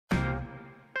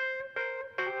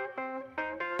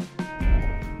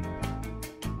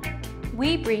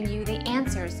we bring you the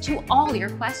answers to all your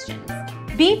questions.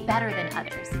 Be better than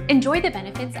others. Enjoy the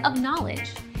benefits of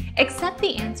knowledge. Accept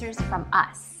the answers from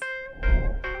us.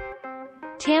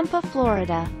 Tampa,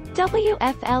 Florida.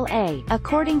 WFLA.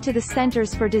 According to the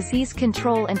Centers for Disease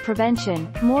Control and Prevention,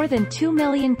 more than 2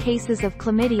 million cases of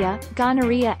chlamydia,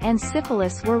 gonorrhea and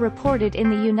syphilis were reported in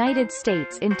the United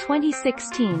States in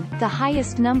 2016, the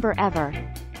highest number ever.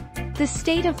 The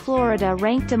state of Florida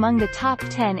ranked among the top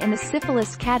 10 in the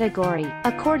syphilis category,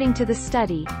 according to the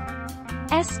study.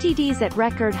 STDs at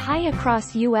record high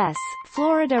across U.S.,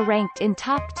 Florida ranked in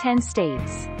top 10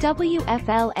 states.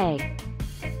 WFLA.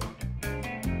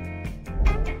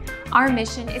 Our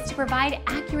mission is to provide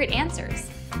accurate answers.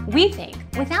 We think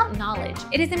without knowledge,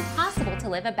 it is impossible to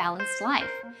live a balanced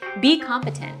life. Be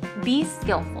competent, be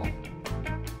skillful.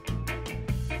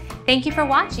 Thank you for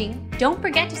watching. Don't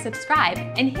forget to subscribe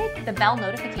and hit the bell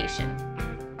notification.